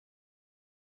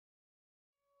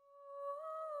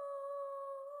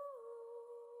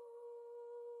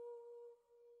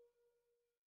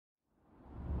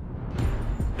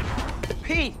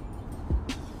Pete!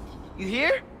 You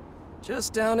here?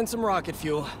 Just down in some rocket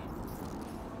fuel.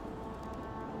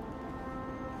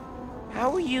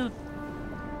 How are you...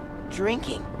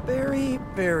 drinking? Very,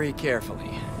 very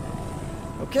carefully.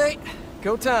 Okay,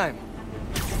 go time.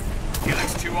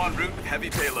 Helix 2 en route with heavy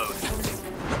payload.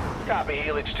 Copy,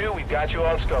 Helix 2. We've got you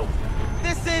on scope.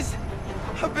 This is...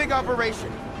 a big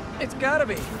operation. It's gotta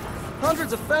be.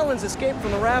 Hundreds of felons escaped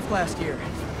from the raft last year.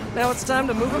 Now it's time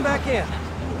to move them back in.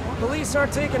 Police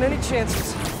aren't taking any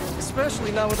chances,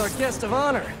 especially not with our guest of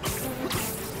honor.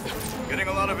 Getting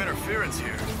a lot of interference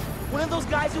here. One of those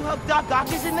guys who helped Doc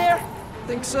Ock is in there?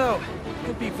 Think so.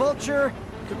 Could be Vulture,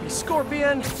 could be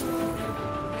Scorpion,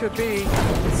 could be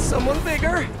someone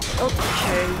bigger.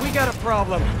 Okay, we got a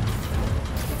problem.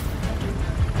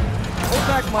 Hold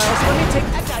back, Miles. Let me take...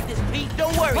 I got this, Pete.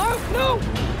 Don't worry. Miles, no!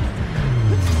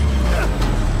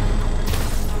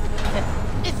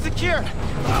 It's secure.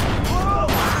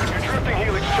 You're drifting,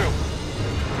 Helix 2.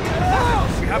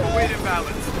 We have a weight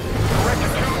imbalance. Correction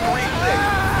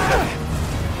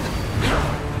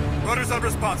 236. Rudder's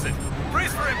unresponsive.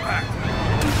 Brace for impact.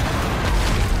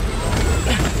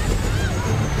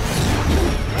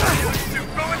 Helix 2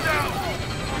 going down.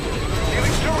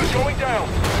 Helix 2 is going down.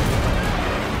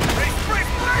 Brace,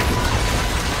 brace, brace!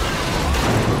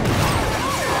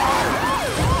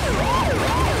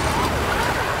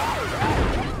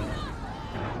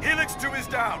 Helix 2 is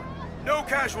down. No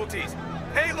casualties.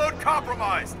 Payload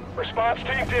compromised. Response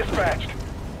team dispatched.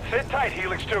 Sit tight,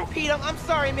 Helix 2. Pete, I'm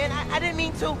sorry, man. I didn't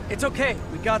mean to. It's okay.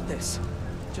 We got this.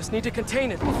 Just need to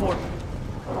contain it before...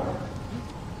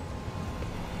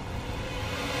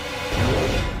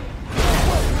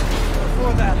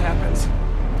 Before that happens.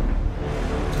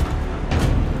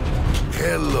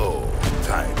 Hello,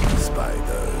 tiny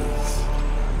spiders.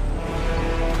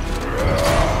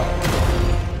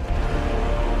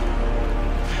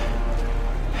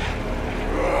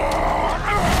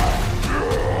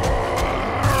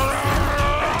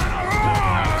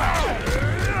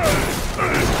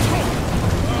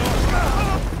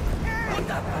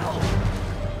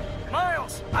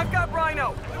 Miles, I've got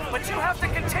Rhino, but you have to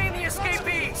contain the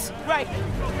escapees. Right.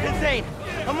 Contain.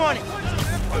 I'm on it.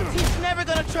 He's never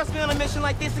gonna trust me on a mission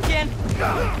like this again.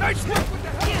 Nice work!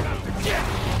 Hey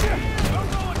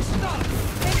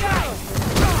guys,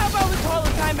 how about we call a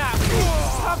timeout?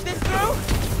 Talk this through?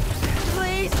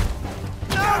 Please?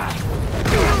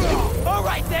 All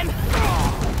right then.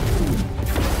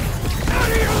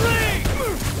 Out of your league!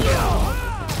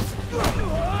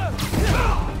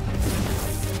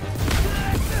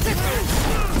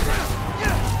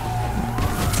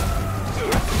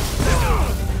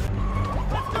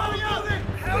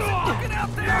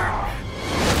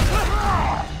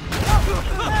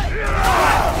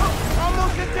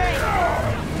 Almost contained.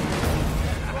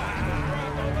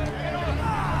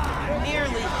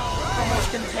 Nearly almost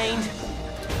contained.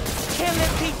 Can't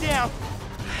let Pete down.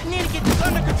 I need to get this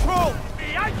under control.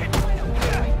 I can.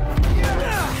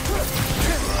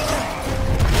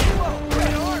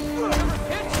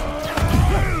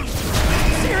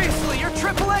 Seriously, you're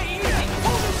AAA easy.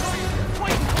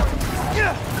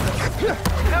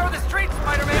 Power the street,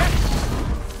 Spider-Man.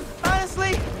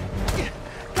 Honestly,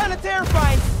 kind of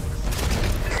terrifying.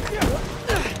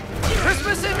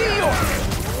 Christmas in New York.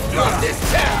 Not this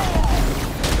town.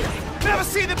 Never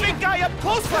see the big guy up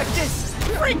close like this.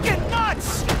 Freaking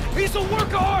nuts. He's a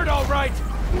work of art, all right!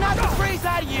 Not the phrase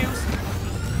I'd use.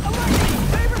 Alexi,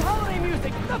 favorite holiday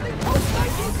music. Nothing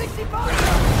post-1965.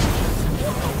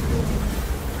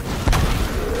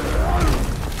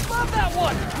 Love that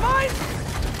one. Mine?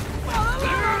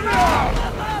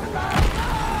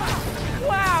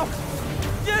 Wow.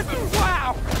 Just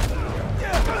wow.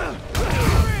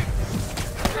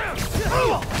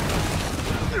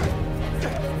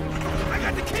 I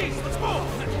got the keys, let's move!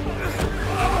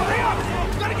 Hurry up!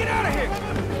 We gotta get out of here!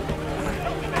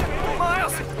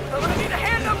 Miles, I'm gonna need a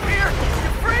hand up here.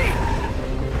 You're free.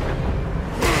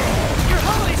 Your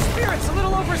holiday spirit's a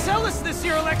little overzealous this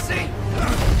year, Alexi.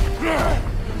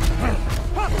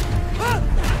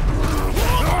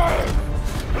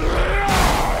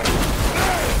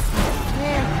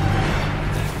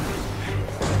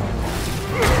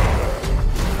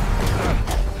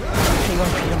 Hang on,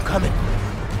 Pete, I'm coming.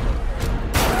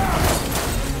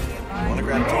 Wanna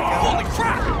grab takeout? Holy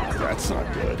crap! That's not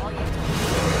good.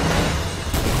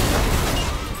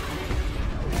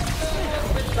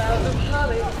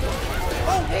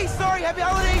 Oh, hey, sorry, happy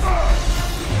holidays!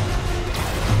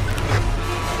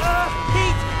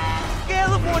 Pete,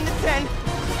 scale of 1 to 10.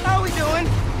 How we doing?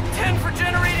 10 for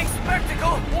generating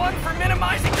spectacle, 1 for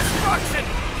minimizing destruction.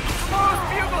 Tomorrow's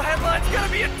Bugle headline's gonna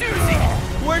be a doozy.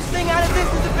 Worst thing out of this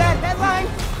is a bad headline.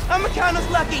 I'ma count us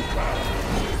lucky.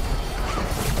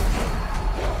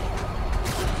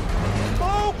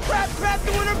 Oh, crap,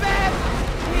 doing her bad.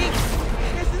 Pete,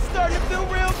 this is starting to feel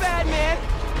real bad, man.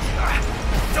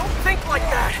 Don't think like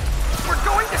that. We're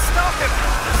going to stop him,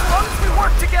 as long as we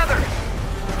work together.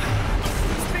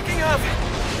 Speaking of,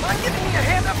 mind giving me a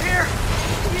hand up here?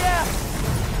 Yeah,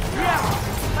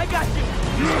 I got you.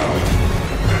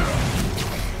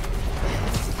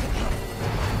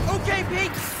 Okay,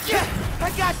 Pete. Yeah, I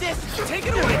got this. Take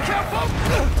it away, Capo.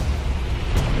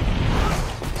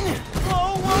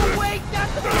 Whoa, wait, not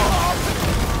the ball.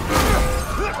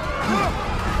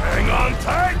 Hang on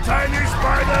tight, tiny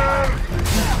spider!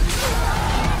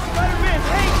 Spider-Man,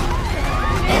 hey!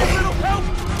 Need a little help?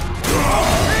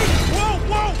 Hey!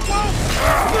 Whoa!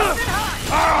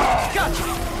 Gotcha.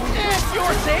 And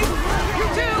you're safe. You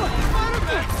too.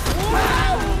 Spider-Man!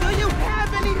 Wow! Do you have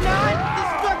any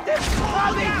non-destructive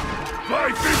hobbies? Fly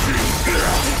fishing!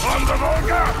 On the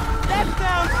Volga! That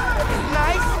sounds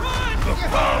nice. The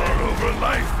power over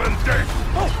life and death!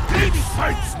 Oh, It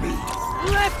excites me!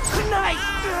 Left tonight!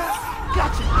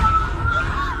 Gotcha!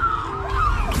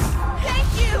 Thank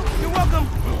you! You're welcome!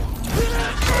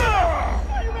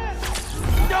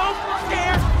 Don't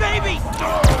scare babies!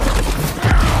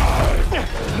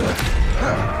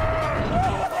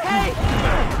 Hey!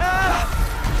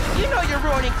 You know you're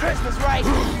ruining Christmas, right?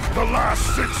 The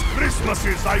last 6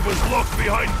 Christmases I was locked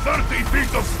behind 30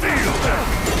 feet of steel!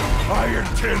 I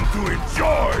intend to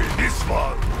enjoy this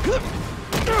one!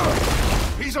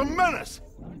 He's a menace!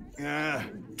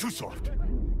 Too soft.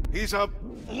 He's a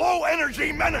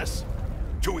low-energy menace!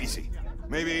 Too easy.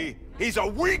 Maybe he's a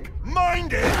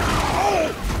weak-minded...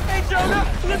 Oh! Hey, Jonah!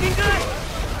 Looking good!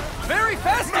 Very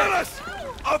festive. Menace!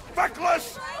 A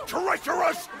feckless,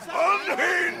 treacherous,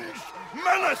 unhinged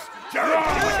menace!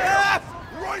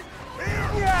 Right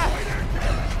here!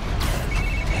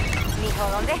 Mijo,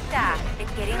 ¿dónde está?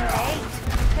 It's getting late.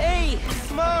 Hey,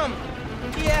 Mom!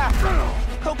 Yeah,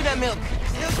 coconut milk.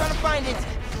 Still trying to find it.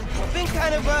 Been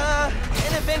kind of,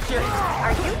 an adventure.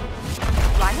 Are you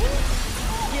running?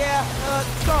 Yeah,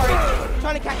 sorry.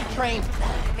 Trying to catch a train.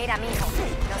 Mira, mijo,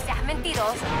 no seas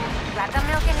mentiroso. Grab the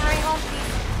milk and hurry home,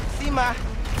 please. Sí, ma.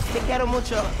 Te quiero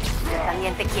mucho. Yo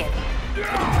también te quiero.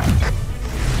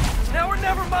 Now or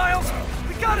never, Miles.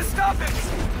 We gotta stop him.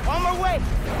 On my way.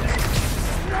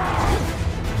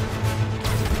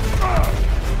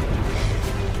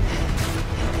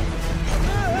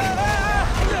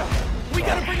 We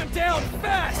gotta bring him down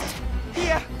fast.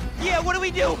 Yeah, what do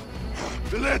we do?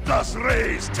 Let us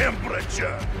raise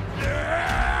temperature!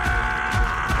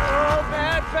 Oh,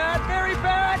 bad, very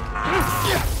bad.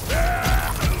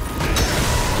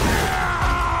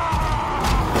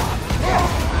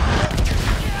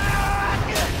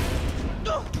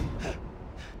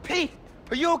 Pete,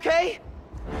 are you okay?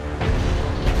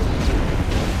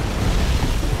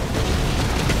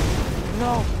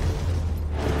 No.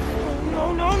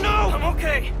 No! I'm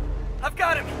okay. I've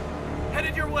got him.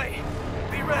 Headed your way.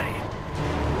 Be ready.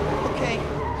 Okay.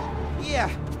 Yeah.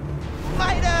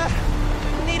 Might,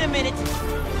 need a minute.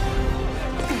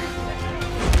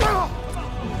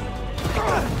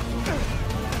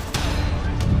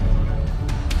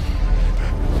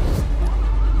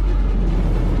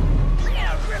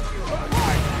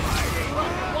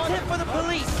 Tip for the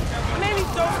police. Maybe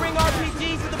don't bring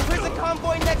RPGs to the prison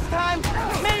convoy next time.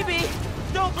 Maybe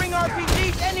don't bring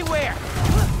RPGs anywhere.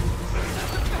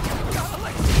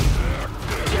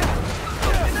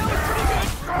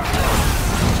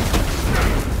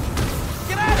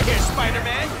 Get out of here,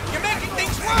 Spider-Man. You're making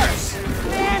things worse.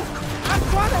 Man, I'm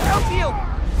trying to help you.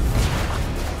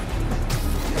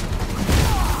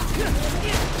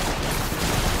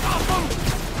 Stop him.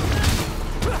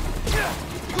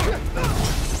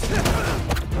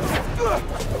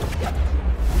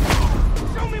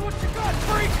 Show me what you got,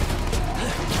 freak.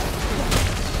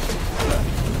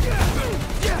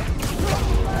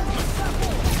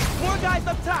 More guys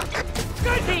up top.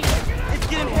 Good. It's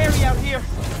getting hairy out here.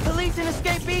 Police and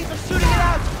escapees are shooting it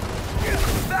out.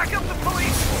 Back up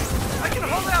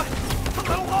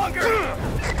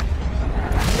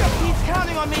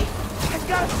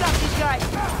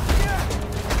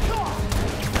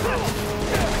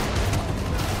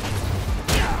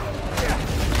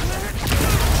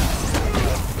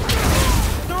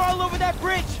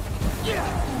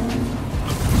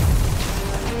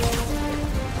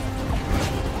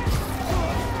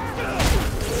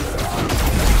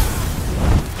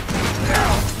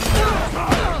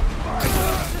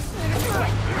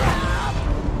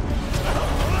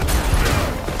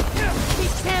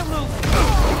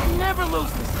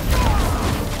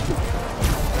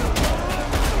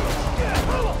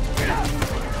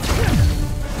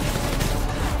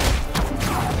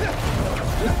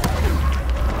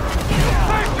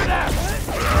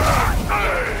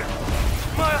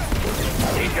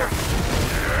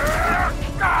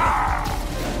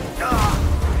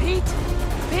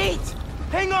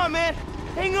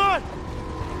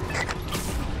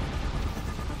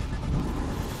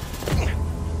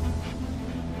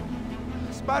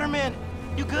Spider-Man,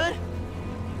 you good?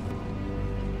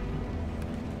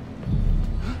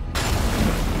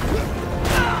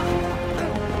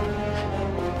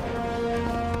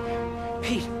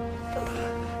 Pete.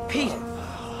 Pete.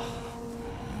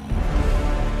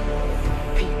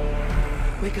 Pete.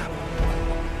 Wake up.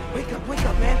 Wake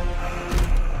up, man.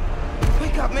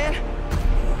 Wake up, man.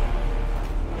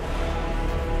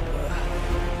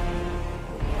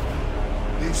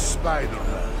 This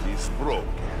Spider-Man is broken.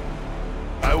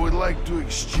 I would like to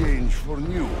exchange for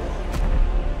new one.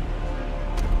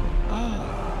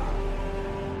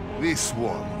 This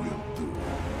one will do.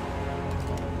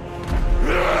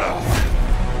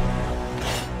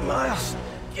 Miles,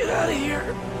 get out of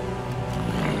here.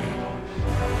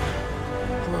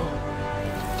 Bro.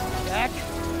 Back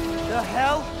the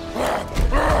hell?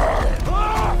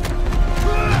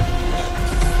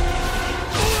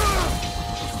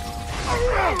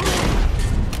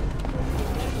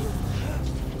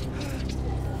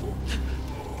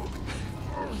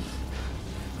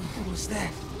 What was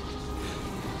that?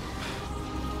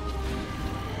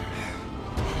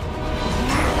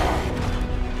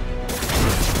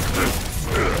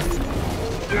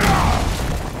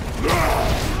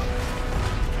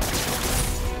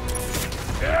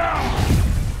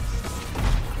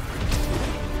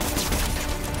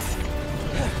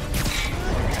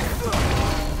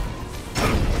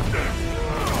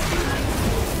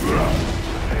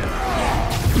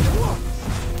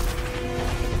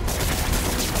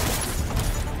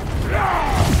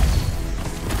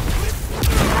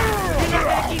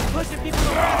 Pushing people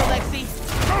around, Alexi.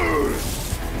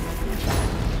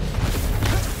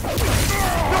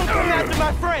 Don't come after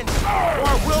my friends, or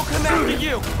I will come after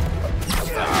you.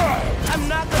 I'm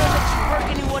not gonna let you hurt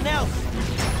anyone else.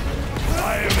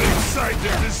 I am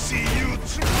excited to see you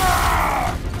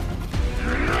try!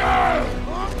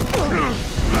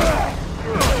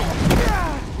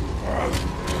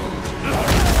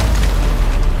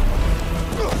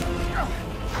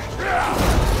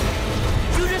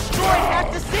 You destroyed half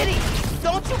the city.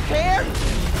 Don't you care?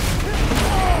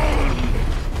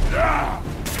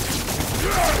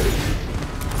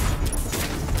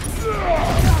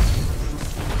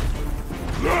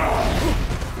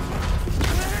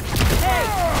 Hey,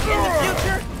 in the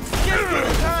future, just give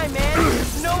it time, man.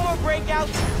 No more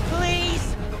breakouts, please.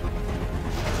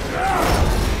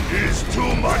 Is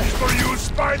too much for you,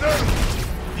 Spider?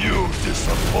 You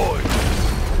disappoint.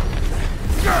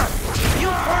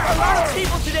 You've hurt a lot of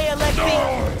people today, Alexi.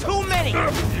 Too many.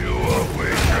 You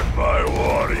awakened my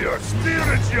warrior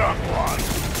spirit, young one.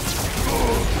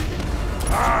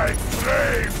 I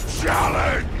crave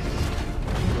challenge.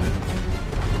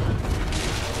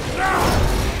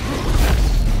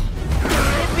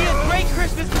 It'd be a great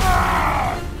Christmas.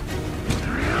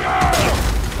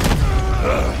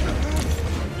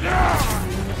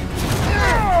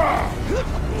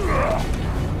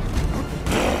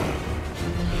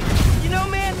 You know,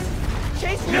 man,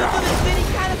 chasing you through the city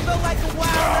kind of felt like a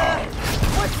wild,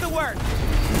 what's the word?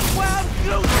 Wild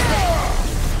goose chase.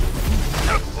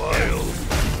 Wild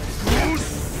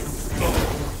goose?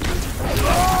 No!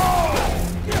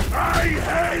 I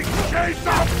hate chase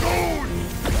of goose!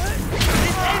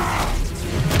 This ends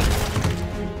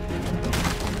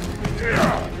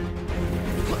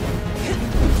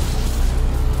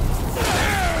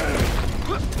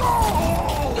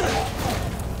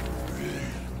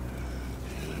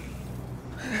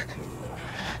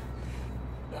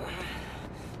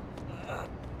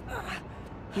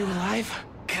You alive?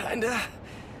 Kinda.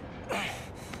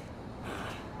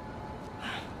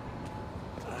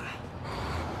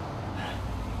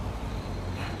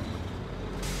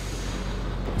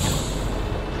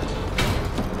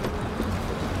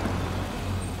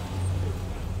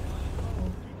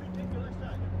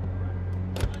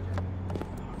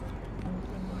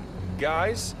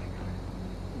 Guys?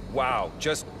 Wow,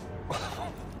 just...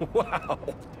 wow.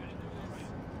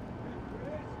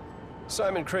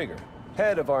 Simon Krieger,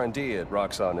 head of R&D at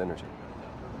Roxxon Energy.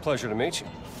 Pleasure to meet you.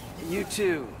 You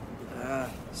too.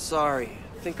 Sorry.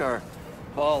 I think our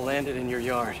ball landed in your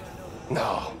yard.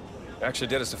 No, actually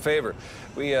did us a favor.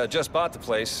 We just bought the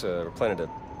place. We're planning to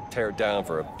tear it down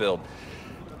for a build.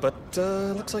 But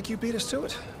looks like you beat us to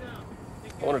it.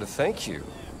 I wanted to thank you,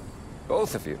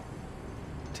 both of you.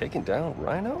 Taking down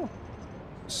Rhino?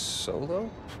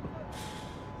 Solo?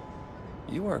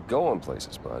 You are going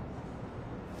places, bud.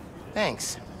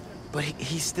 Thanks, but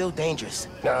he's still dangerous.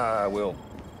 Nah, we'll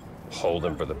hold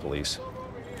him for the police.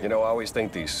 You know, I always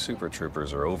think these super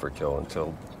troopers are overkill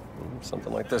until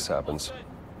something like this happens.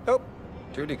 Oh,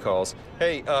 Judy calls.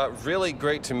 Hey, really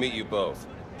great to meet you both.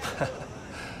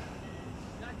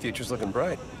 Future's looking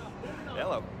bright.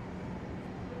 Hello.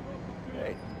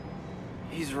 Hey.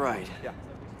 He's right. Yeah.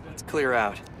 Let's clear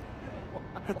out.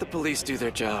 Let the police do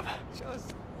their job.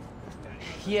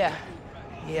 Yeah.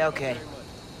 Yeah, okay.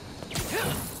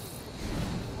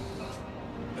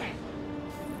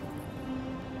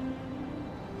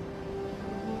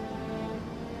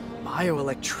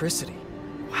 Bioelectricity.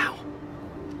 Wow.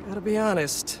 Gotta be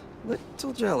honest,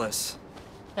 little jealous.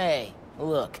 Hey,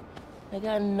 look. I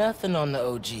got nothing on the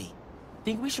OG.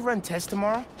 Think we should run tests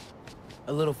tomorrow?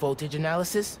 A little voltage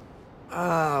analysis?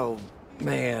 Oh,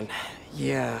 man.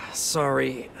 Yeah,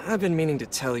 sorry. I've been meaning to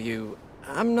tell you,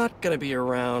 I'm not gonna be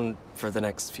around for the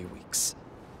next few weeks.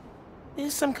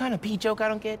 Is some kind of pee joke I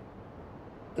don't get?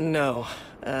 No.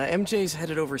 MJ's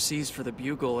headed overseas for the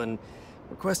Bugle and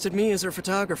requested me as her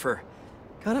photographer.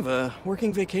 Kind of a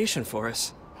working vacation for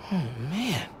us. Oh,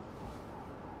 man.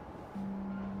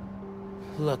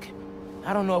 Look,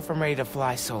 I don't know if I'm ready to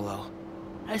fly solo.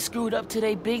 I screwed up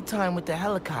today big time with the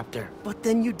helicopter. But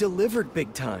then you delivered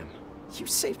big time. You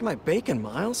saved my bacon,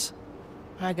 Miles.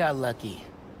 I got lucky.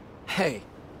 Hey,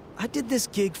 I did this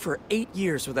gig for 8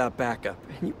 years without backup,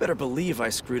 and you better believe I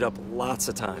screwed up lots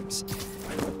of times.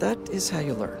 But that is how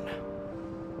you learn.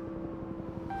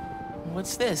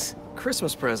 What's this?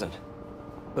 Christmas present.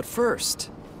 But first,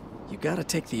 you gotta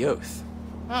take the oath.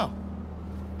 Oh.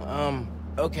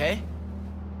 Okay.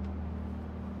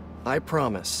 I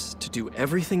promise to do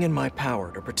everything in my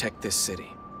power to protect this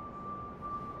city.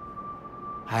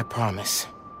 I promise.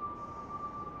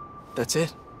 That's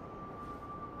it?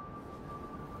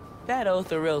 That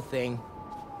oath a real thing.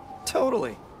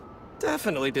 Totally.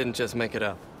 Definitely didn't just make it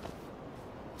up.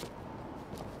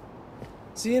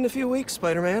 See you in a few weeks,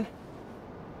 Spider-Man.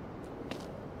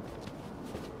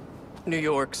 New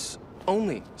York's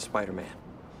only Spider-Man.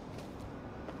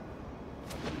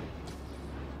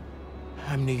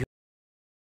 I'm New York.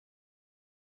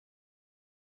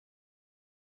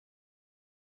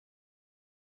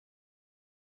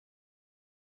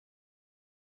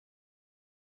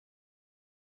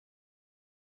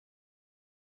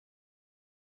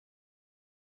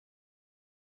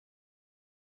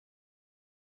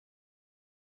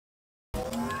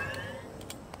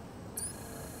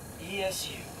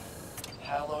 ESU.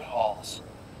 Hallowed Halls.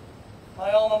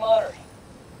 My alma mater.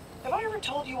 Have I ever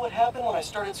told you what happened when I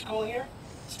started school here?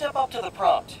 Step up to the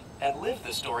prompt and live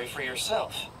the story for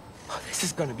yourself. Oh, this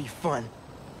is gonna be fun.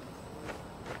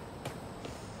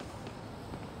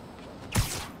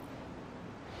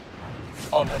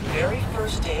 On the very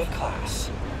first day of class.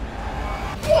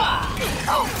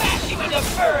 I'll bash you into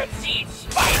birdseed,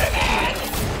 Spider-Man!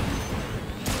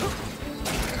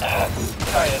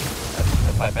 Sorry,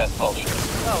 that's my best Vulture.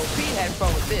 Oh, Pete had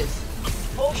fun with this.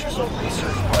 Vulture's old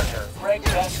research partner, Greg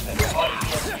Bestman, on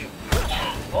ESU.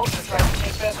 Vulture tried to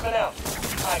take Bestman out.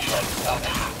 I tried to stop it.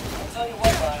 I'll tell you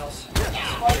what, Miles. This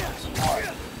fight was hard.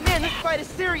 Man, this fight is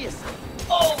serious.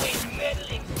 Always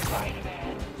meddling,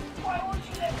 Spider-Man. Why won't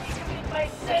you let me commit my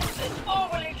senseless,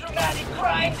 overly dramatic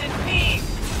crimes in peace?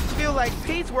 Feel like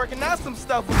Pete's working out some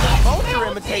stuff with that Vulture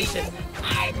imitation.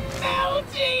 I'm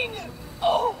melting!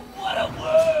 Oh, what a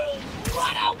world!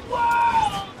 What a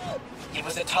world! It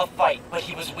was a tough fight, but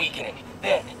he was weakening.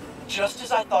 Then, just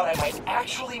as I thought I might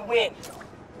actually win,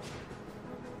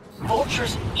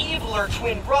 Vulture's eviler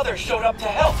twin brother showed up to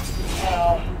help.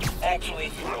 Well, actually,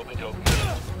 he rope-a-dope me.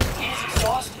 He was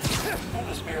exhausted. He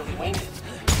was barely winded.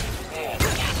 Man, he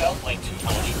felt like two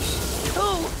Vultures.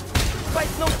 Who?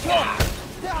 Fight's no joke.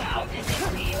 How does it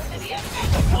feel to be a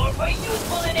metaphor for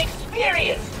youthful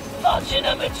inexperience? Vulture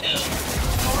number 2.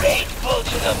 Great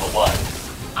Vulture number 1.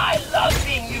 I love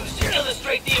being used to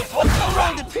illustrate the importance How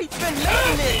long did Pete spend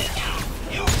making this?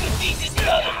 You defeated the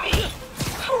other me.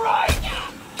 Christ!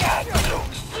 Cat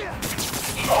jokes!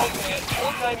 Oh man,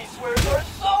 old-timey swears are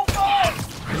so fun!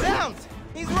 Sounds!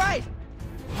 He's right!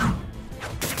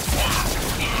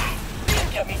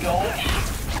 Get me going.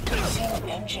 I've seen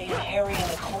MJ and Harry in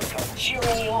the courtyard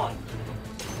cheering me on.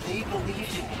 They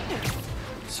believed in me.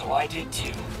 So I did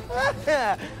too.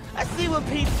 I see what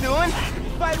Pete's doing.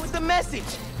 Fight with the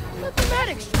message.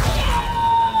 Mathematics. No!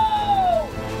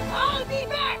 I'll be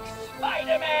back,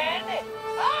 Spider-Man!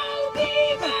 I'll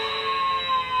be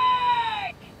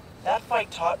back! That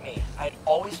fight taught me I'd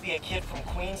always be a kid from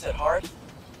Queens at heart,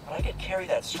 but I could carry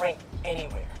that strength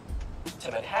anywhere.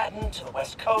 To Manhattan, to the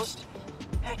West Coast,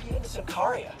 heck, even to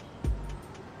Sicaria.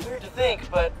 Weird to think,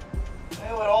 but I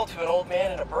owe it all to an old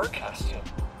man in a bird costume.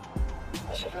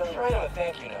 I should really write him a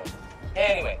thank you note.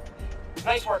 Anyway,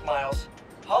 nice work, Miles.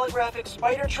 Holographic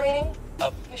spider training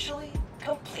officially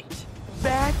complete.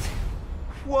 That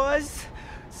was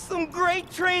some great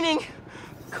training.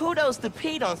 Kudos to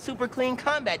Pete on super clean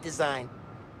combat design.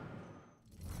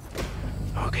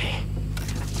 Okay.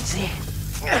 See?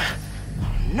 Oh,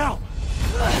 no!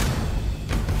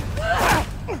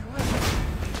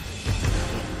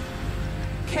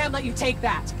 Can't let you take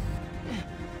that.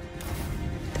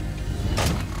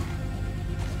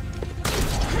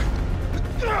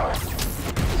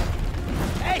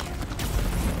 Hey!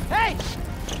 Hey!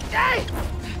 Hey!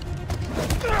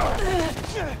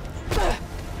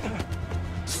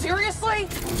 Seriously?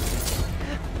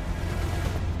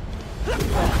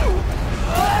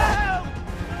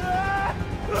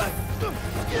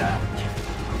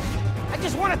 I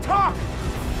just want to talk!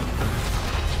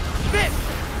 Smith!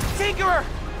 Tinkerer!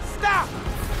 Stop!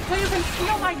 So you can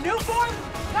steal my new form?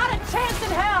 Not a chance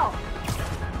in hell!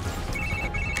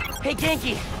 Hey,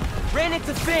 Genki! Ran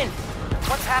into Finn!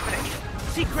 What's happening?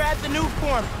 She grabbed the new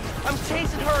form! I'm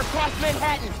chasing her across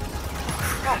Manhattan!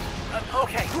 Crap.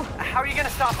 Okay, how are you gonna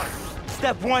stop her?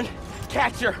 Step 1,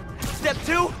 catch her. Step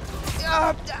 2,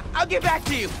 I'll get back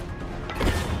to you.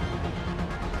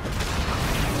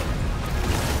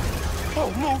 Oh,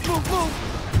 move!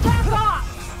 Back off!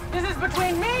 This is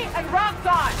between me and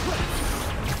Roxxon!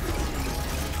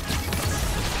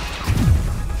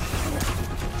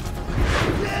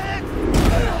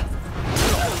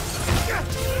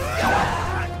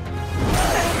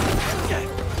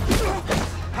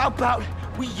 How about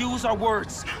we use our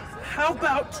words? How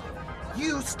about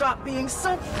you stop being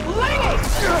so flingy?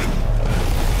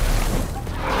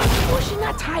 Well, she's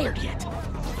not tired yet.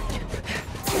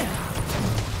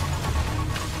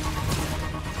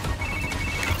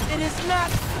 It is not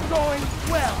going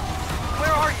well.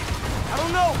 Where are you? I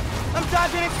don't know. I'm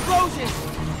dodging explosions.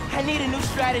 I need a new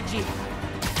strategy.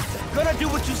 Gonna do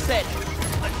what you said.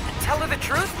 Tell her the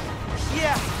truth?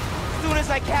 Yeah, as soon as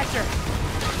I catch her.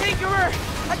 Tinkerer,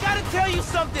 I gotta tell you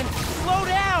something. Slow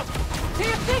down. Do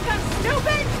you think I'm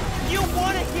stupid? You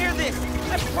wanna hear this.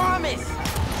 I promise.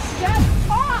 Get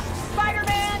off,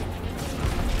 Spider-Man!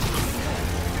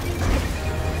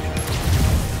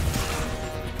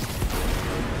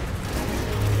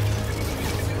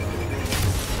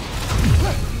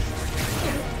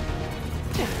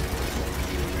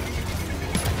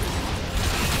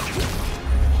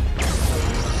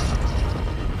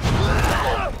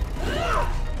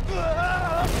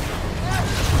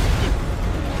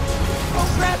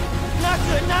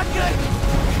 Not good!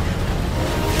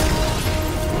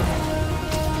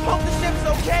 Hope the ship's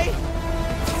okay!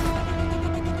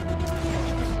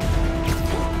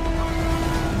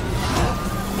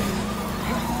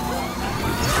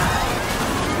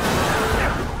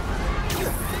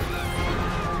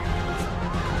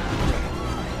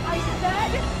 I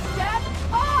said step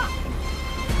off!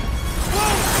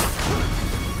 Whoa!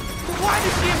 Why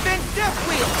did she invent death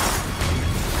wheels?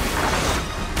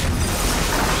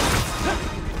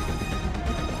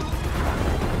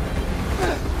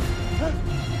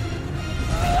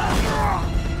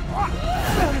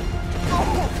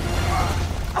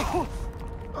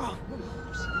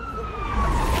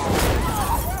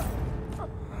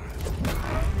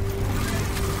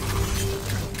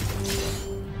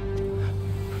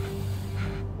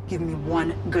 Give me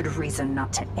one good reason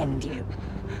not to end you.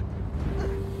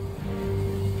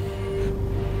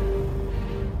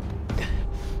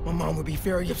 My mom would be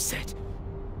very upset.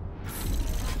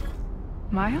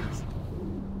 Miles?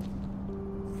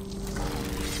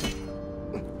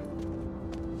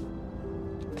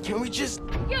 Can we just...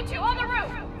 You two on the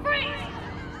roof! Freeze!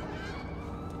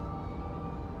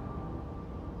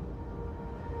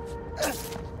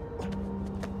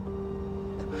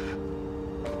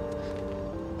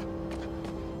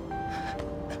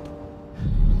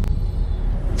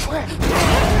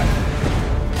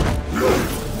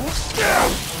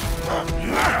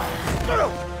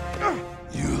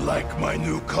 You like my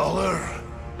new color?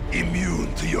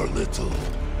 Immune to your little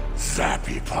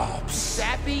zappy pops.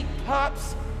 Sappy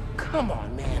Pops? Come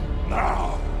on, man.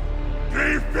 Now,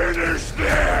 we finish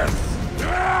this!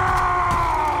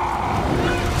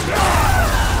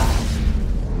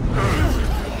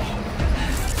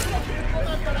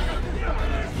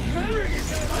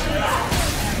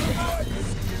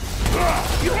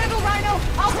 You handle Rhino,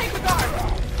 I'll take the guard!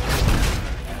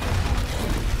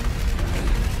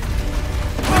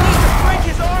 We need to break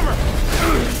his armor!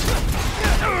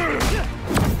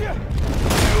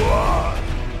 You are.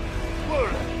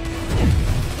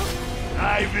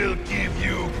 I will give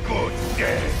you good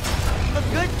death. A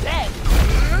good death!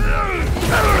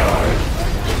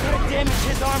 Gotta damage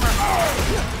his armor!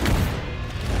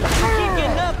 You keep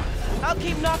getting up, I'll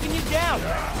keep knocking you down!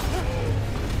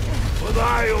 But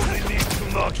I only need to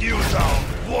knock you down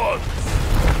once.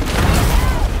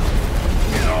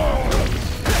 The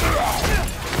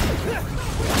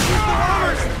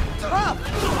armor's tough!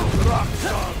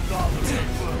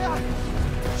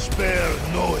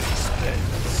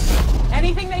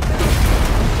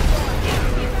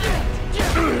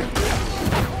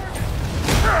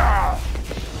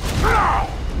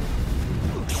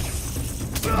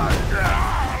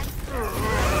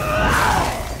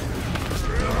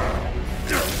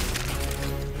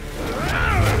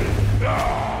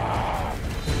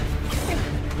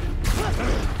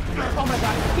 Oh my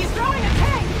god, he's throwing a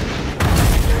tank!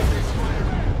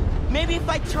 Maybe if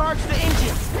I charge the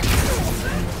engines.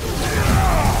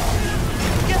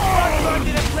 Guess Rockstar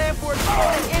didn't plan for a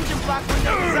falling engine block when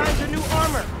they designed their new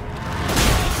armor.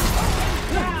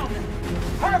 Down!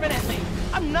 Permanently!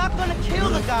 I'm not gonna kill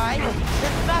the guy.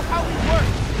 That's not how it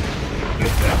works.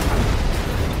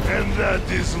 And that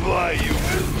is why you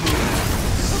will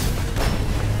lose.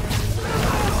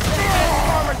 That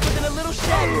armor's within a little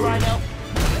shed, Rhino.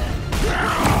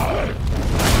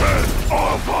 Get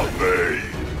off of me!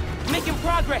 Making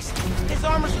progress. His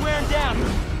armor's wearing down.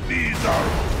 These are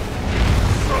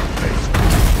surface.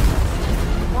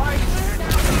 Why is there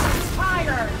now? He's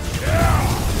tired!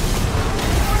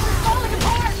 Armor's falling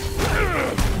apart!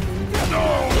 No!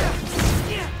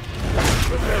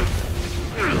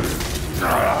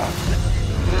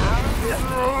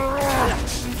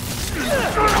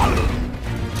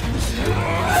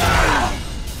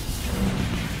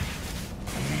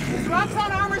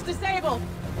 Roxxon armor's disabled!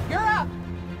 You're up!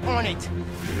 On it.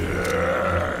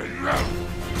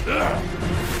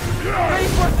 Ready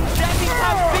for some zappy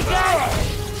pops, big guy?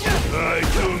 I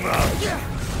do not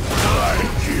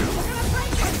like you.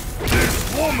 This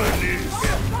woman is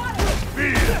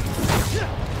being.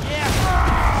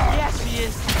 Yeah, she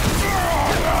is.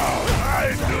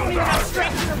 I do We have not.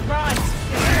 strength in her bronze.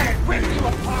 Rip you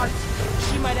apart.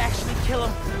 She might actually kill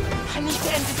him. I need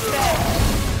to end this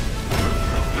fast.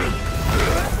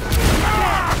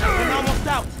 I'm almost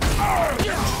out.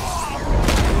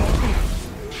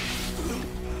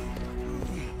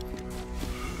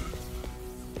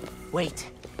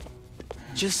 Wait.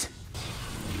 Just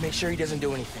make sure he doesn't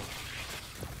do anything.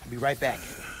 I'll be right back.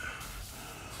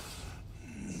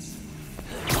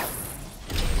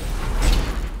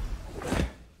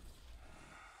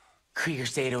 Krieger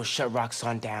said he'll shut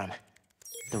Roxxon down.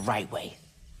 The right way.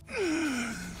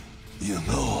 You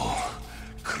know,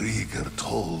 Krieger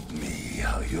told me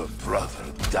how your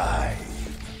brother died.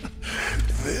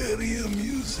 Very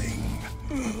amusing.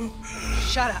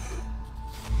 Shut up.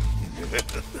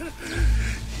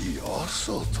 He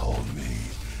also told me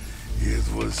it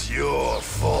was your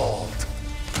fault.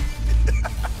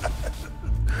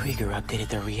 Krieger updated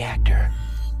the reactor.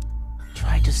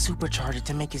 Tried to supercharge it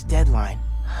to make his deadline.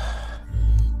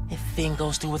 If Finn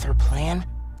goes through with her plan...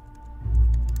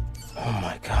 Oh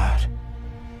my god.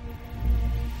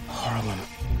 Harlem.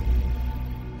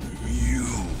 You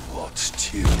watched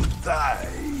him die.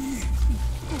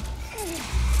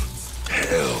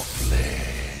 Helpless.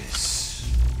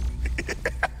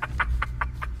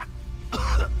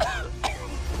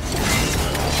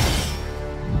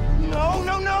 No,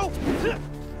 no, no!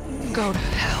 Go to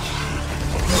hell.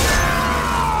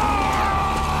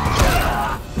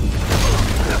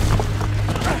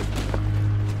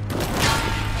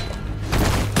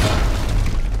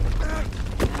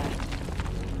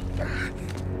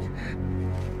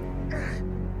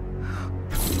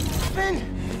 Finn!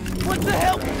 What the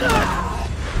hell?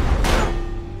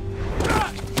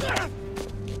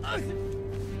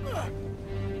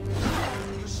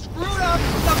 You screwed up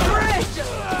the bridge!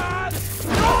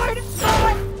 Lord,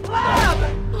 God, lab!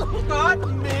 Got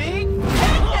me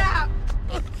kidnapped!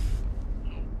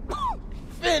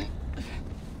 Finn!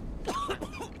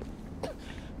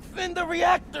 Finn, the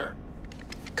reactor!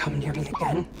 Come near me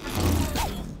again.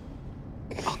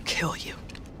 I'll kill you.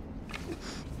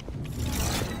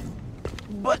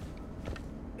 But...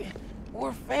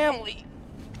 we're family.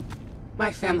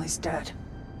 My family's dead.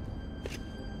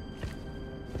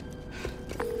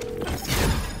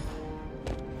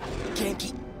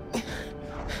 Genki.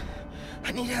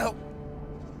 I need help.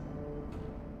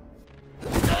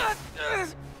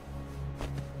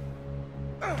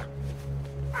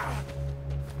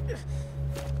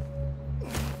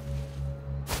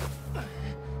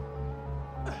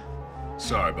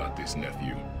 Sorry about this,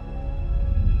 nephew.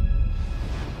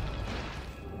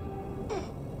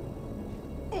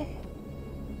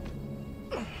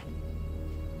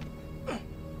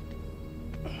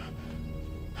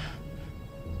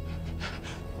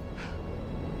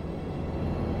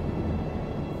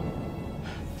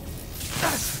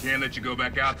 Can't let you go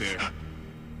back out there.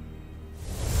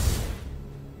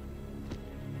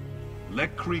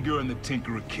 Let Krieger and the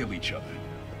Tinkerer kill each other.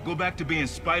 Go back to being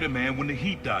Spider-Man when the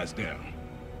heat dies down.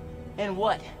 And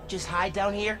what? Just hide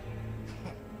down here?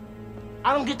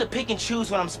 I don't get to pick and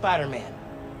choose when I'm Spider-Man.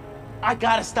 I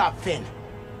gotta stop Finn.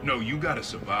 No, you gotta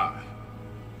survive.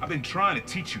 I've been trying to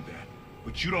teach you that,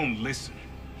 but you don't listen.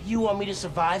 You want me to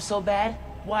survive so bad?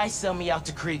 Why sell me out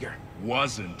to Krieger?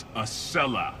 Wasn't a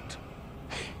sellout.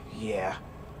 Yeah.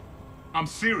 I'm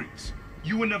serious.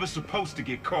 You were never supposed to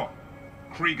get caught.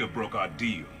 Krieger broke our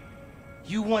deal.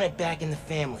 You wanted back in the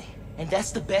family, and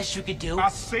that's the best you could do? I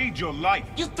saved your life.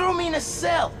 You threw me in a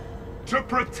cell! To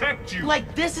protect you!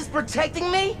 Like this is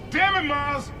protecting me? Damn it,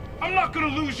 Miles! I'm not gonna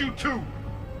lose you too!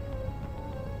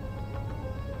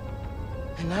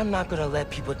 And I'm not gonna let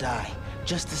people die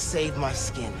just to save my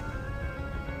skin.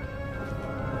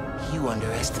 You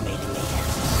underestimated me.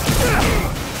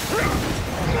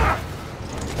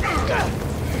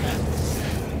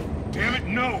 Damn it,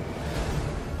 no!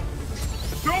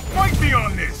 Don't fight me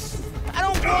on this! I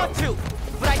don't want to,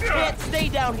 but I can't stay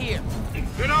down here.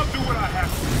 Then I'll do what I have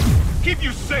to. Keep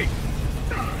you safe.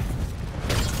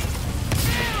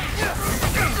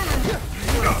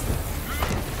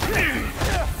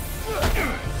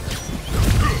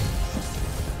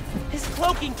 His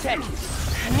cloaking tech. I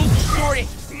need to short it.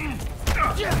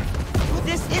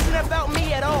 This isn't about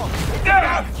me at all. It's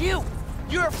about you.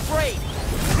 You're afraid.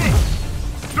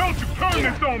 Don't you turn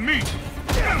this on me!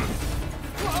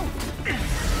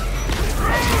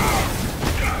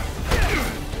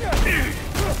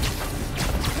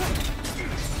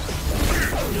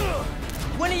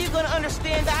 When are you gonna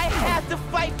understand that I have to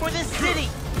fight for this city?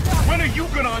 When are you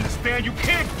gonna understand you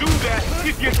can't do that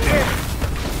if you're dead?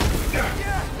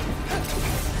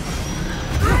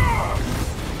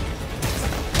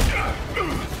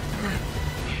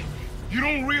 You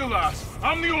don't realize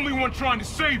I'm the only one trying to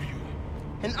save you.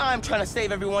 And I'm trying to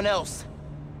save everyone else.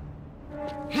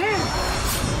 You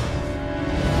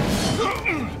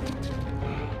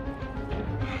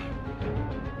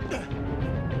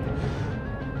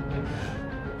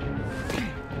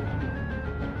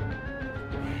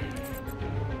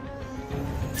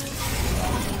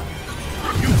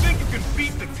think you can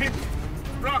beat the tip?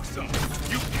 Roxxon,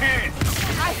 you can.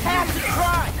 I have to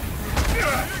try.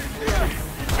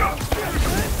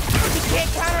 He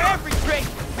can't counter every trick.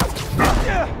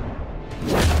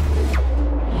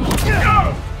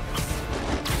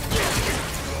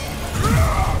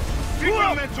 Did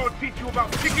your mentor teach you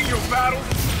about picking your battles?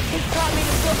 He taught me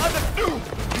to put other...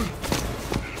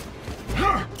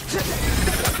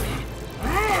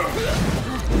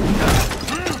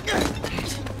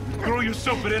 Throw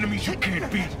yourself at enemies you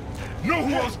can't beat. Know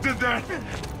who else did that?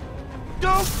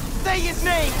 Don't say his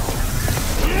name!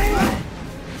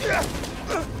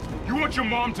 You want your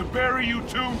mom to bury you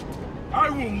too? I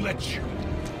won't let you.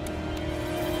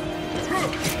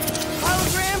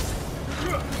 Holograms?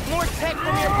 More tech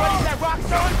from your buddies at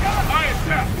Roxxon? I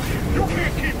attack! You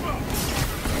can't keep up!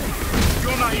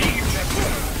 You're naive,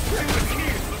 You're the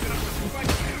kid looking up to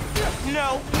Spider-Man.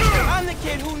 No, I'm the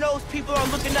kid who knows people are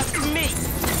looking up to me.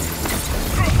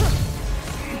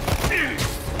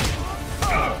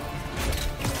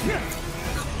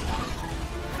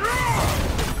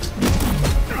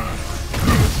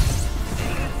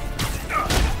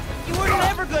 You were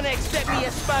never gonna accept me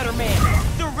as Spider-Man.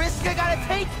 The risk I gotta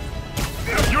take?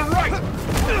 You're right!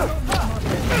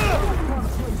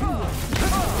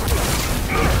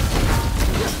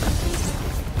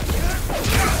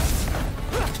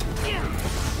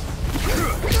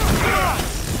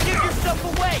 Give yourself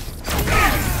away!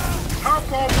 How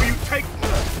far will you take me?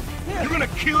 You're gonna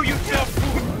kill yourself?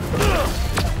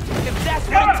 If that's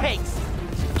what it takes.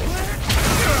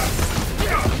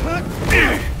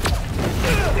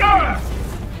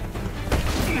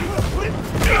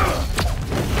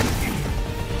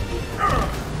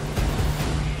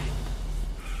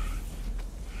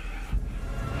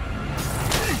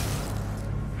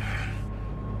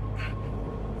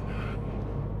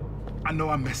 I know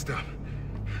I messed up.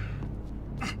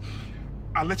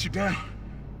 I let you down.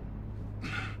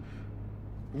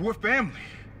 We're family.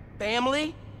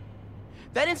 Family?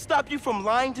 That didn't stop you from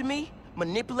lying to me,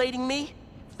 manipulating me,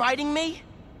 fighting me?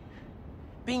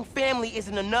 Being family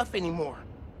isn't enough anymore.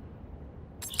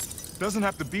 Doesn't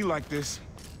have to be like this.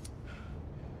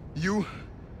 You,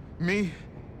 me,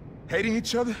 hating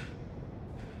each other?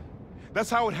 That's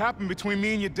how it happened between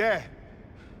me and your dad.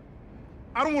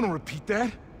 I don't want to repeat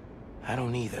that. I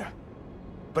don't either.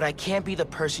 But I can't be the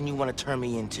person you want to turn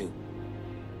me into.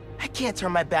 I can't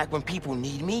turn my back when people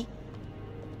need me.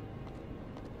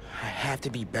 I have to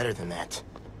be better than that.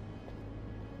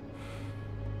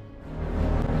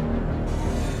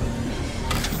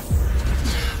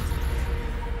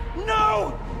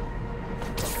 No!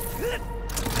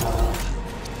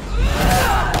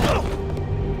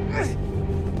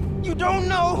 You don't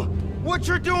know what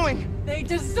you're doing! They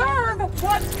deserve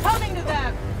what's coming to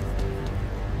them!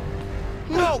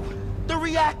 No! The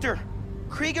reactor!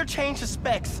 Krieger changed the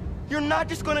specs. You're not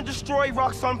just gonna destroy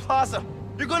Roxxon Plaza.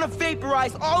 You're gonna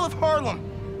vaporize all of Harlem.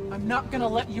 I'm not gonna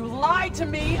let you lie to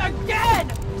me again!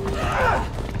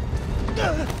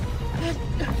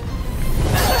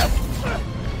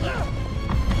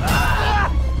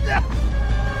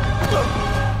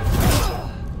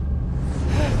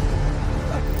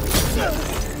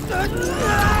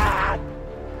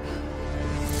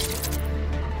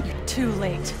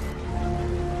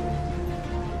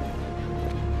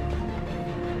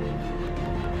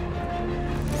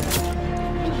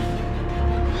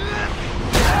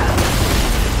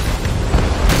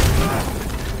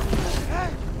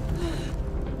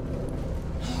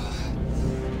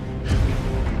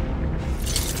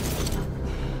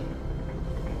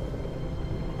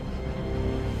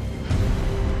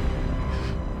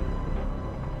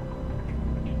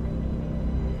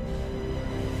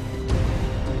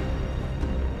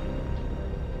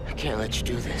 Can't let you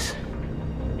do this.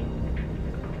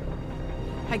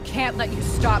 I can't let you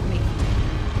stop me.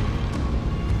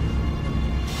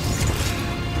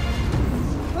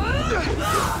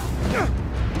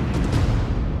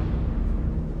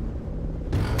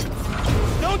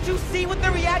 Don't you see what the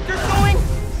reactor's doing?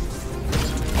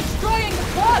 Destroying the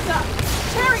plaza!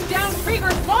 Tearing down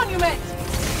Krieger's monument!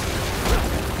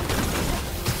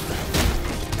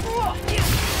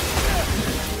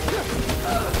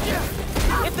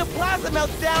 If the plaza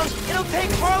melts down, it'll take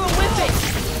Prowler with it!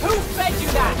 Who fed you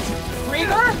that?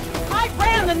 Krieger? I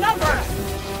ran the numbers!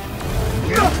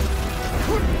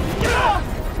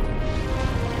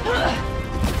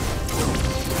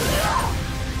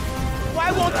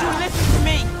 Why won't you listen to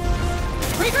me?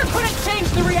 Krieger couldn't change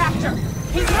the reactor!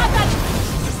 He's not that...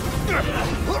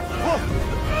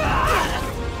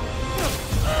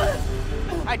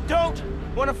 I don't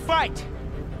want to fight.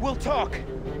 We'll talk.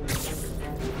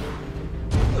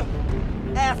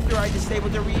 After I disable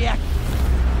the reactor.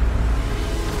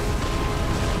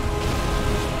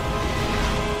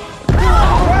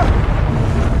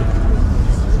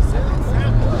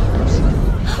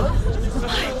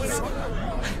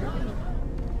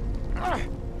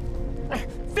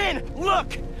 Finn,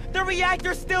 look! The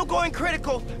reactor's still going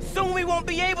critical. Soon we won't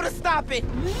be able to stop it.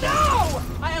 No!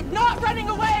 I am not running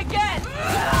away again!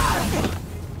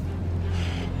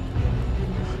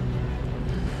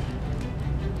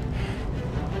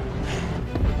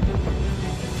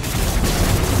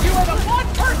 You are the one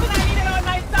person I needed on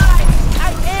my side!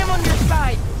 I am on your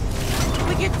side.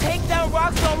 We can take down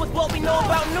Roxxon with what we know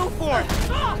about Newform.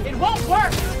 It won't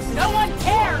work! No one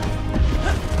cares!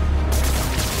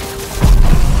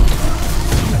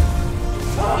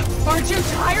 Aren't you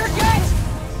tired yet?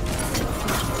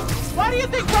 Why do you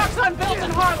think Roxxon built in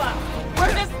Harlem?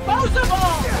 We're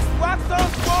disposable!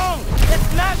 Roxxon's wrong!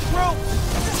 That's not true!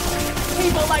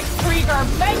 People like Krieger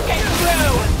make it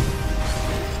true!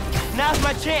 Now's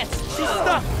my chance! She's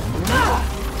stuck!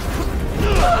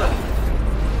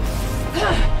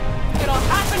 It'll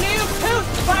happen to you too,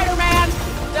 Spider-Man!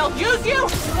 They'll use you,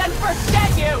 then forget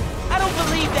you! I don't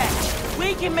believe that!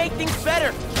 We can make things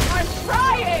better! I'm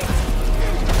trying!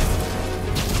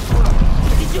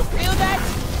 Did you feel that?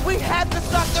 We have to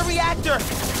stop the reactor!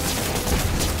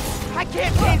 I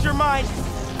can't change your mind,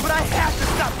 but I have to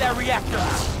stop that reactor!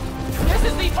 This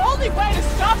is the only way to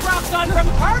stop Roxxon from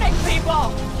hurting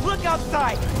people! Look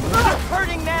outside! They're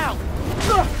hurting now!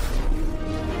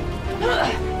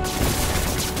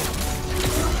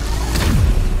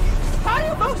 How do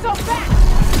you move so fast?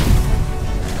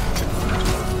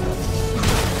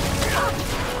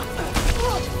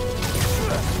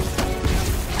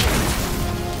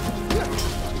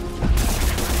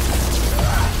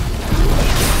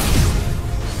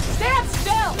 Stand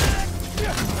still!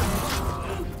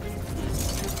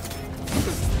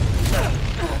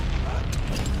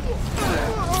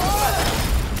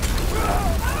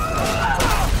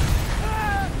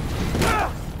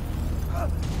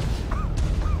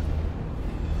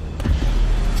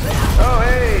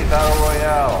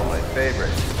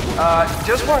 Favorite.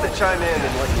 Just wanted to chime in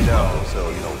and let you know, so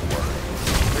you don't worry.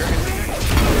 We're gonna be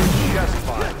just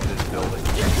fine with this building.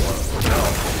 No,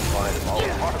 fine if all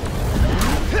part of it.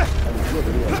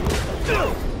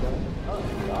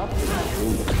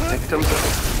 Victims of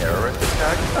a terrorist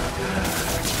attack?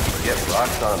 Forget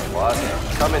Roxxon Plaza.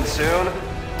 Coming soon,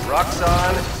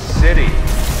 Roxxon City.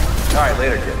 Alright,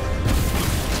 later, kid.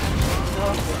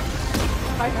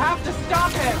 I have to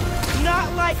stop him!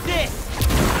 Not like this!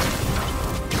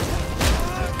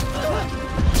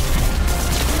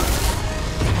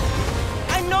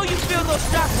 I know you feel those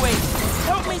shockwaves!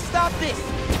 Help me stop this!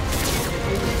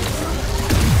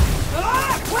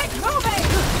 Ah! Quick, moving!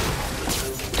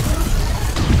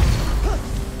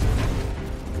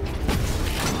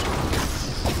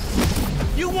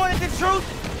 You wanted the truth?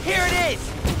 Here it is!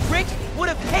 Rick would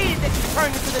have hated that you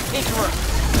turned into the Tinkerer!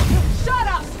 Shut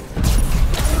up!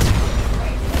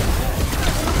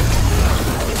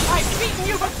 I've beaten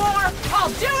you before! I'll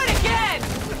do it again!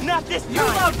 Not this time! You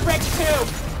love Rick too!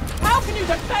 How can you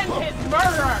defend his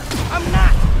murderer? I'm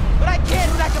not! But I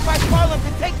can't sacrifice Harlem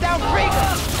to take down Krieger!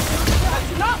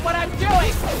 That's not what I'm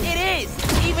doing! It is!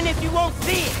 Even if you won't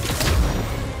see it!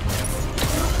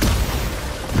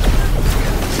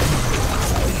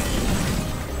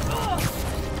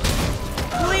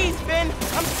 Please, Ben!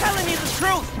 I'm telling you the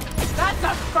truth! That's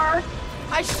a first!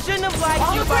 I shouldn't have lied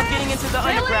to you about getting into the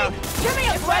underground! Give me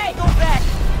a break! Go back!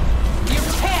 You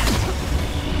can't!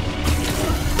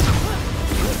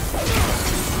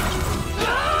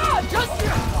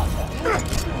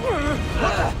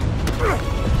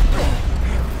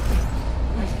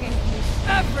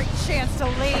 Every chance to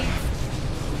leave.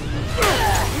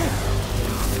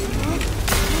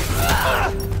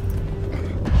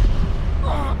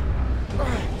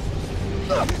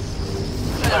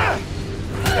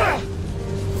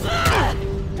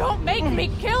 Don't make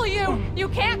me kill you! You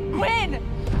can't win!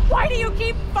 Why do you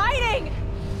keep fighting?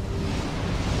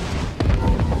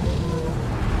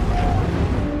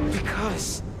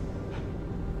 Because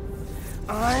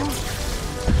I'm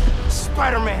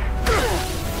Spider-Man.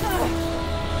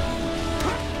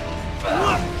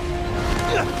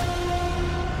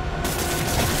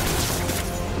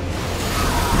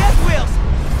 Death wheels!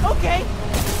 Okay.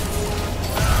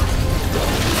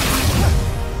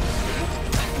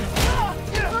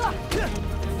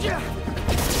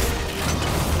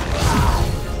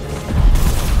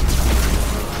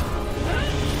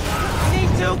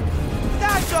 Need to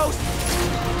die, Ghost!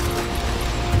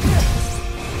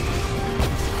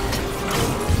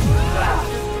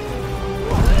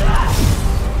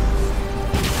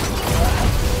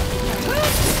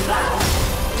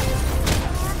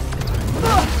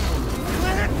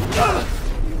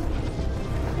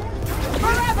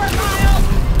 Forever, Miles!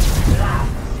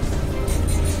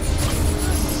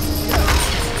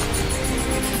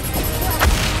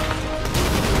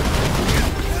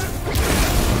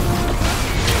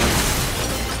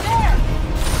 There!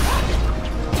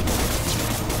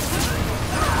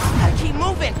 Gotta keep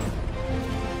moving!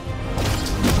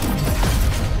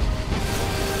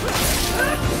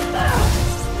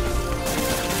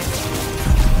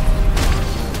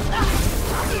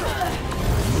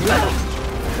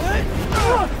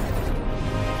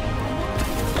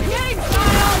 Game,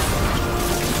 Miles!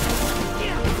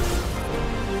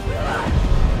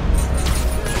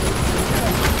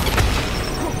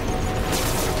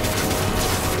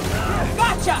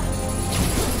 Gotcha!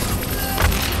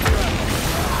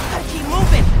 Gotta keep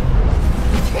moving!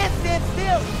 Can't stand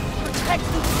still! Protect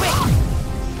too quick!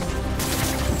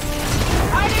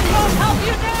 Hiding won't help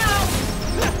you now!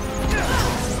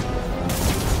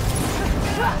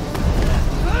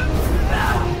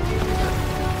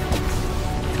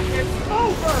 It's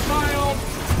over, Miles!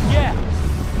 Yeah,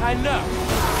 I know.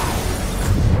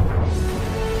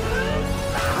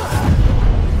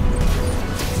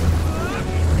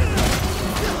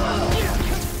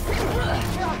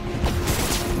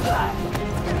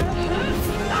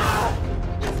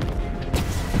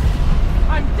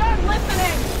 I'm done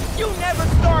listening! You never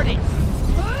started!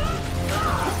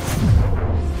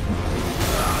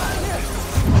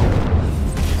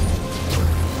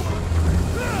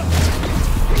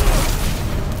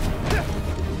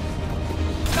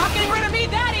 Not getting rid of me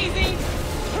that easy!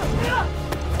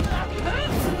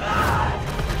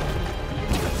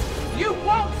 You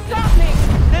won't stop me!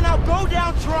 Then I'll go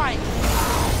down trying!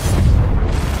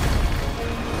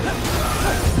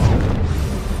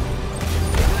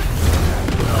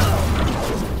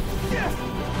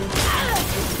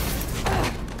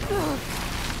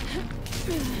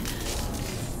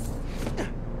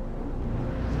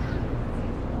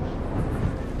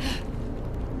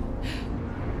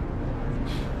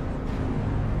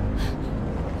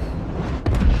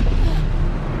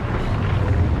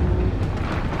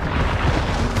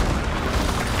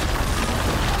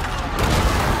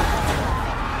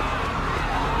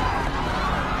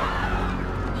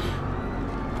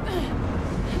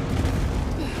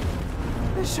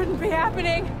 This shouldn't be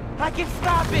happening! I can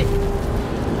stop it!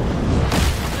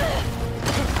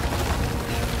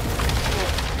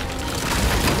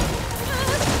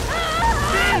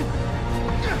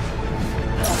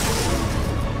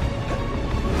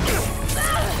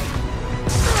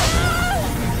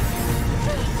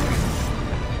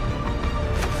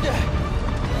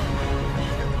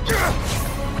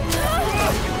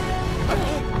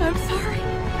 I'm sorry.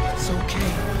 It's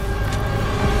okay.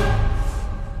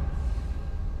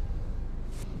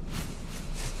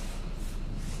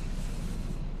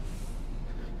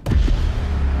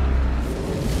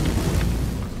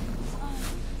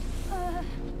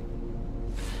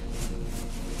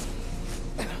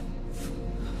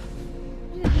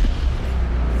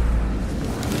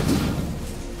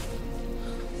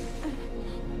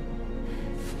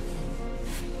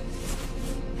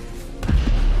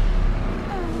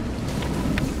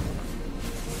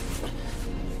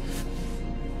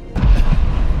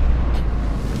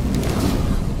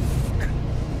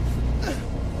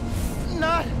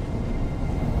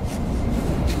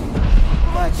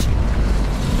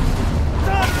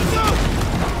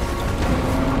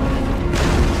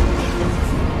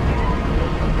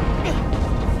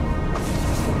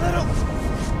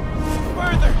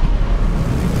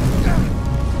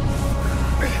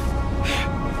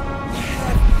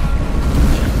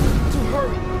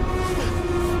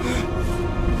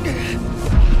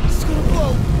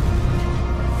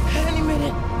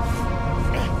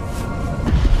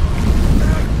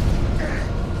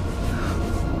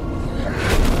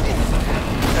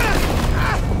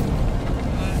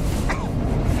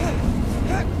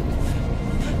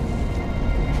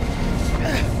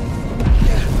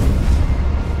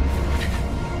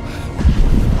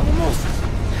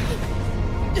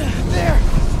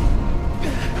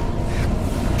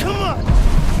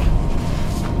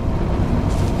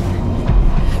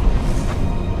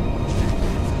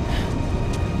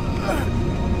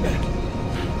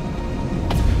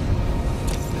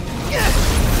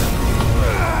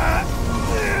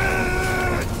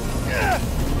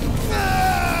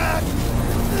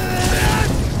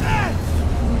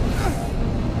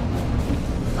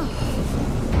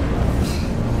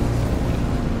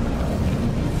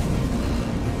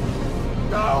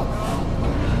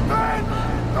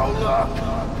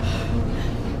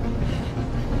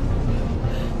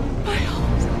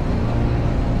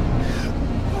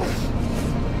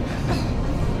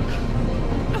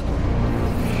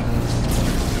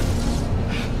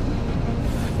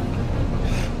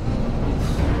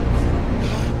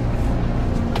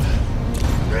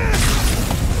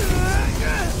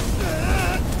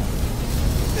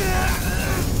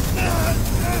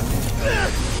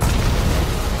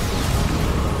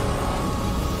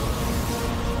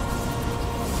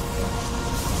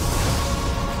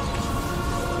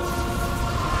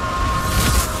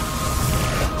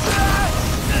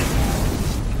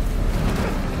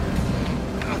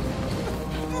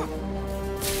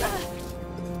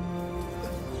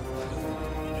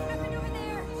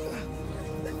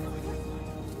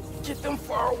 Get them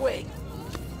far away.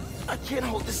 I can't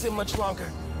hold this in much longer.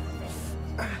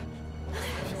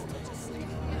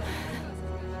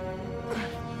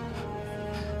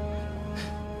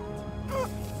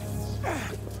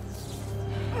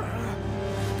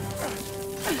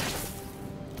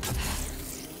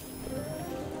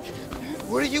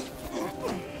 What are you...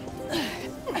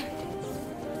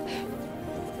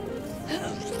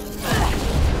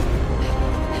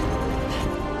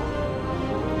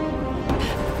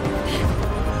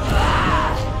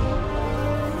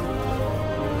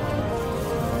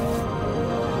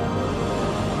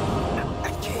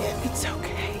 It's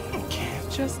okay. I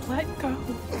can't. Just let go.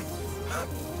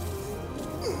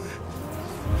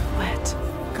 Let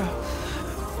go.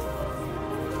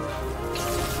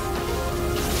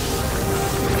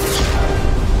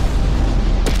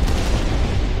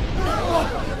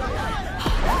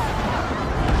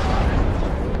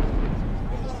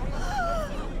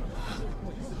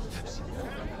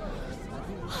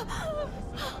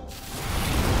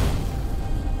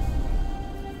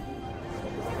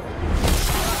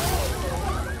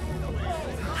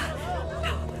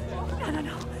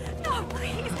 No,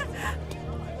 please.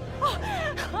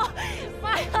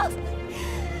 Miles.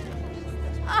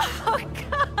 Oh,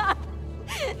 God.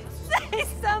 Say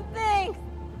something.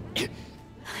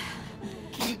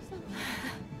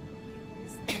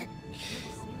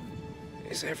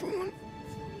 Is everyone...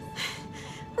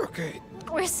 okay?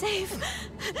 We're safe.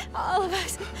 All of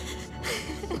us.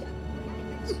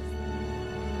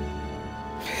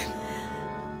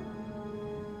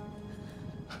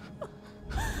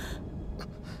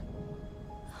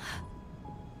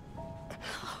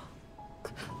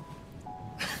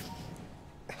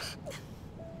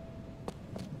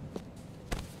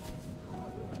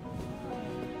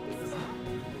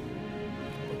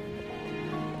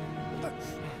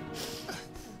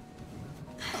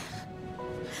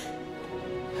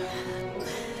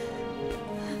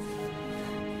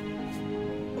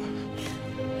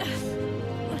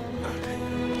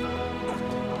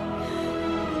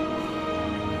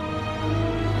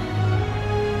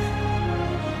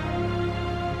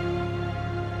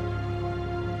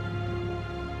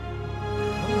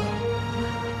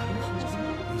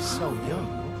 So young.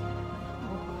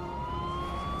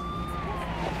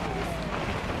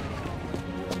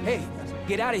 Hey,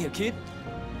 get out of here, kid.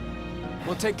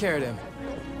 We'll take care of them.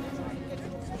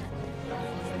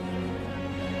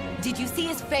 Did you see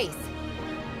his face?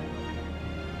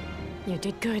 You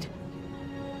did good,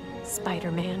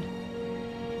 Spider-Man.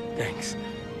 Thanks.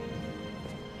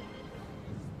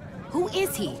 Who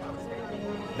is he?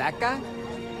 That guy?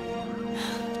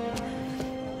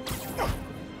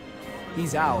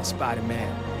 He's our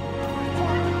Spider-Man.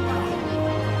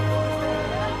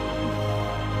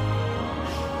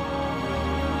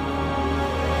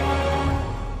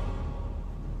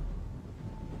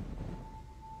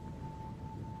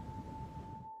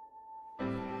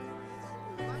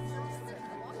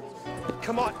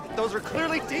 Come on, those are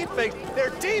clearly deepfakes. They're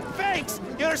deepfakes!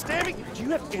 You understand me? Do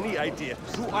you have any idea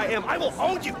who I am? I will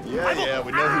own you! Yeah,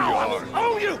 we know who you I are. will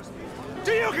own you!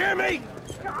 Do you hear me?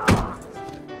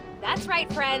 That's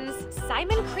right, friends.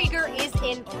 Simon Krieger is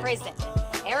in prison.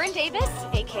 Aaron Davis,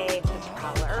 aka the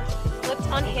Prowler, flipped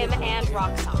on him and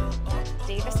Roxxon.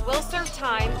 Davis will serve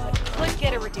time, but could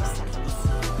get a reduced sentence.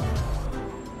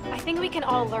 I think we can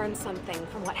all learn something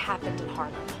from what happened in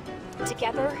Harlem.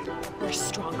 Together, we're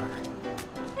stronger.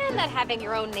 And that having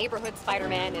your own neighborhood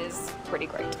Spider-Man is pretty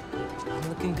great.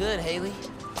 Looking good, Haley.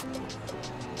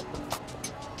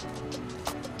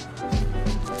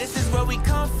 This is where we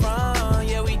come from,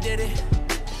 yeah, we did it.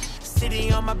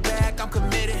 City on my back, I'm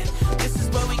committed. This is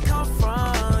where we come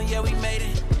from, yeah, we made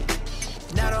it.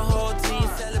 Now the whole team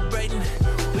celebrating.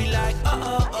 We like,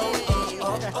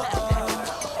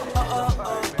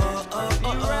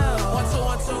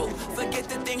 forget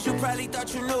the things you probably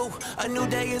thought you knew. A new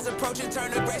day is approaching,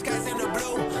 turn the gray skies into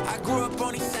blue. I grew up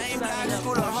on these same blocks,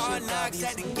 school of hard knocks.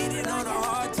 Had to get it on a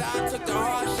hard time, took the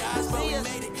hard shots, but we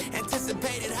made it.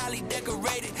 Anticipated, highly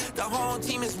decorated. The home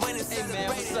team is winning,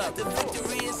 celebrated. The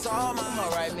victory is all mine.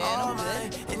 All right, man. All I'm mine.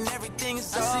 good. And everything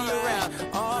is I'll see you around.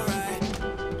 All right.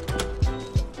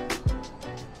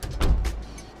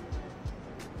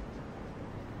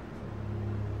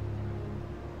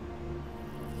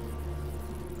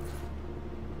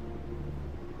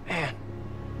 Man,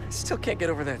 I still can't get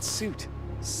over that suit.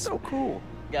 So cool.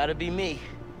 Gotta be me.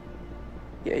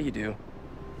 Yeah, you do.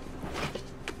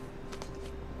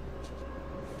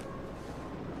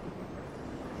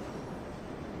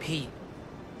 Pete,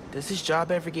 does this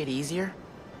job ever get easier?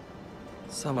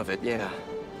 Some of it, yeah.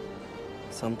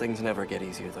 Some things never get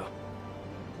easier, though.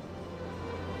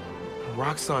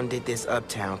 Roxxon did this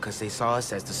uptown because they saw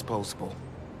us as disposable.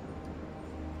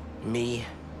 Me,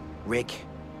 Rick,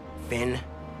 Finn,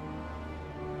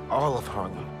 all of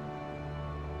Harlem.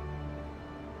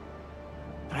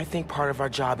 I think part of our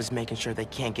job is making sure they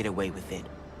can't get away with it.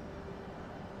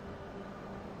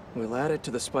 We'll add it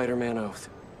to the Spider-Man oath.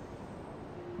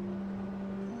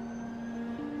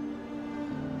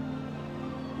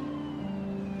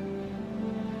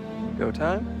 Go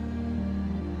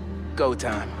time? Go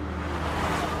time.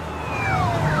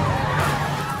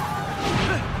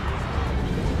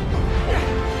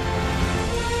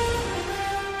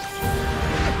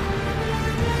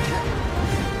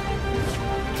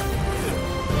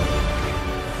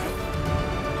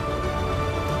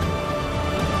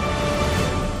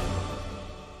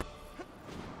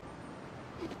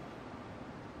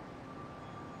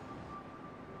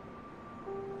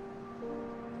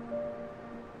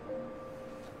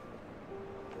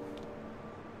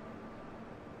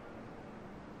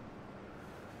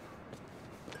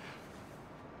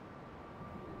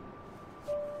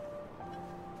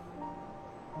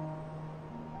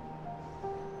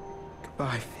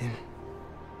 Goodbye, Finn.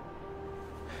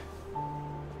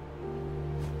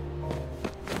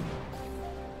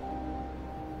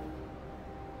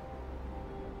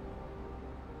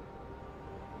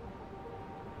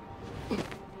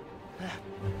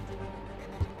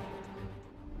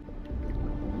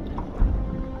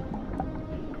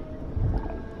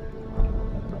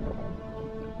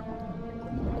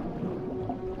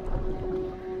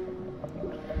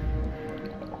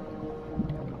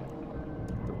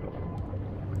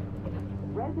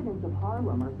 Residents of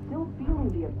Harlem are still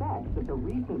feeling the effects of the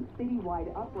recent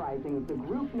citywide uprising of the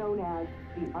group known as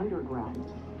the Underground.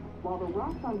 While the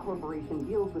Roxxon Corporation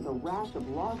deals with a rash of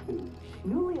lawsuits,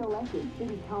 newly elected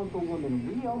City Councilwoman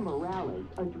Rio Morales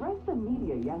addressed the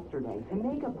media yesterday to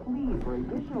make a plea for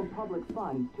additional public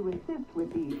funds to assist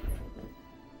with the...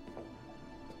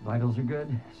 Vitals are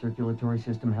good, circulatory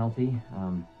system healthy,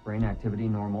 brain activity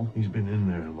normal. He's been in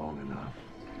there long enough.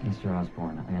 Mr.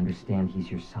 Osborn, I understand he's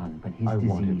your son, but his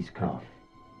disease could...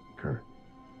 Kurt.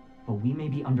 But we may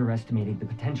be underestimating the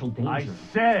potential danger. I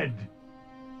said,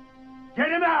 get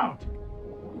him out!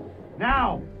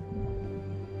 Now!